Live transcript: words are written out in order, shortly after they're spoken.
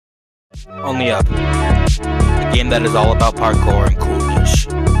Only Up. A game that is all about parkour and coolness.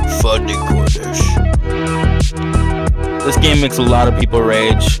 Funny coolness. This game makes a lot of people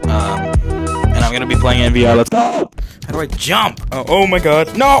rage, and I'm gonna be playing in VR. Let's go! How do I jump? Oh my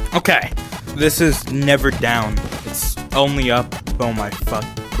god. No! Okay. This is never down. It's only up. Oh my fuck,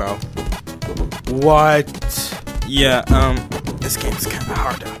 bro. What? Yeah, this game's kinda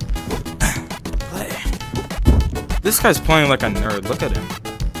hard to play. This guy's playing like a nerd. Look at him.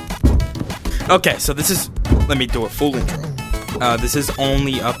 Okay, so this is... Let me do a full intro. This is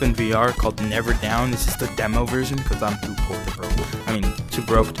only up in VR called Never Down. This is the demo version because I'm too poor to broke. I mean, too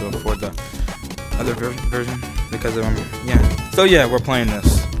broke to afford the other version because yeah. So yeah, we're playing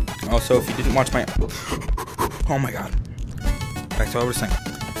this. Also, if you didn't watch my... Oh my god. Back to what I was saying.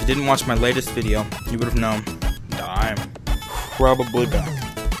 If you didn't watch my latest video, you would have known that I'm probably back.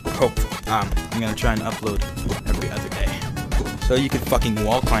 Hopefully. I'm gonna try and upload every other day. So you can fucking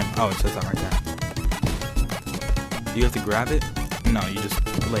wall climb. Oh, it says that right there. Do you have to grab it? No, you just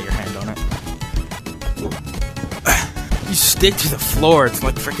lay your hand on it. You stick to the floor. It's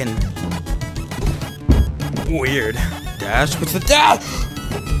like freaking weird. Dash? What's the dash?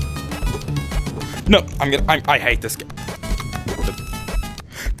 No, I hate this game.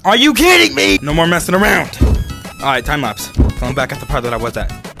 Are you kidding me? No more messing around. Alright, time lapse. I'm back at the part that I was at.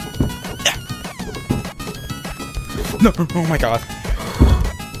 Yeah. No, oh my god.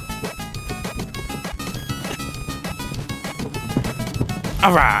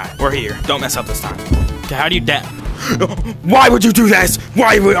 Alright, we're here. Don't mess up this time. Okay, how do you dash? Why would you do this?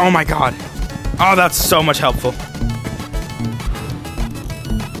 Why would... Oh my god. Oh, that's so much helpful.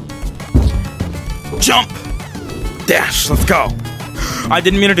 Jump! Dash, let's go. I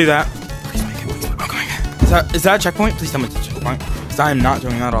didn't mean to do that. Please make it, please. Oh my god. Is that a checkpoint? Please tell me it's a checkpoint. Because I am not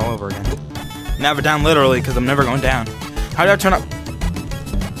doing that all over again. Never down literally, because I'm never going down. How do I turn up?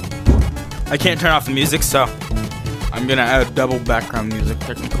 I can't turn off the music, so I'm gonna add double background music,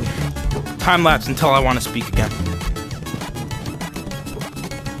 technically. Time lapse until I want to speak again.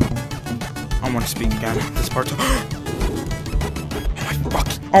 I want to speak again. This part's... Oh my fuck.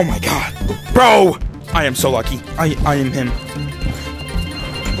 Oh my god. Bro! I am so lucky. I am him.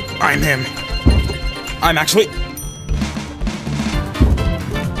 I'm him. I'm actually...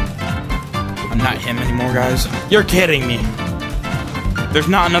 I'm not him anymore, guys. You're kidding me. There's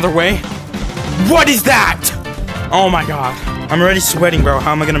not another way? What is that? Oh my god. I'm already sweating, bro.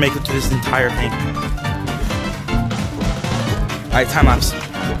 How am I gonna make it to this entire thing? Alright, time lapse.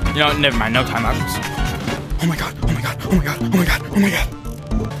 You know, never mind. No time lapse. Oh my god. Oh my god. Oh my god. Oh my god. Oh my god.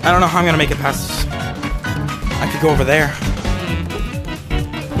 I don't know how I'm gonna make it past this. I could go over there.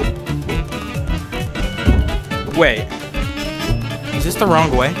 Wait. Is this the wrong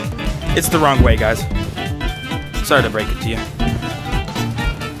way? It's the wrong way, guys. Sorry to break it to you.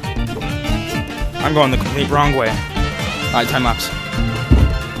 I'm going the complete wrong way. Alright, time lapse.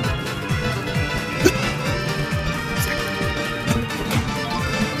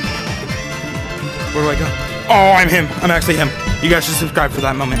 Where do I go? Oh, I'm him. I'm actually him. You guys should subscribe for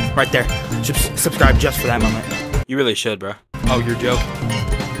that moment. Right there. Should subscribe just for that moment. You really should, bro. Oh, you're joking.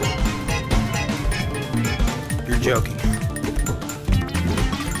 You're joking.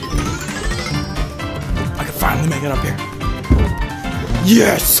 I can finally make it up here.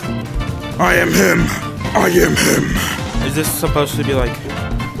 Yes! I am him. I am him. Is this supposed to be like...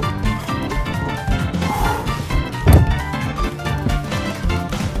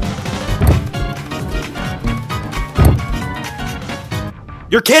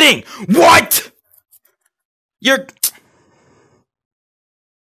 You're kidding! What?! You're...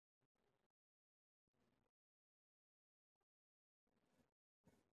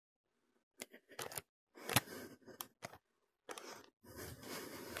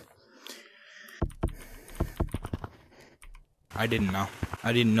 I didn't know.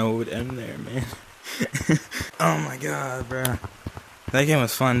 I didn't know it would end there, man. Oh my god, bro. That game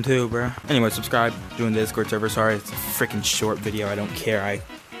was fun too, bro. Anyway, subscribe. Join the Discord server. Sorry, it's a freaking short video. I don't care. I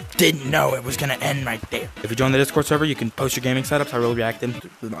didn't know it was gonna end right there. If you join the Discord server, you can post your gaming setups. I will react them.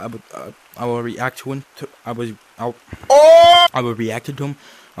 I will react to them. I will react to them.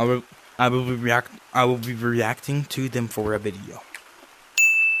 I will be reacting to them for a video.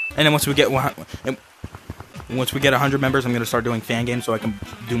 And then once we get 100 members, I'm gonna start doing fan games so I can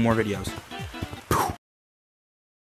do more videos.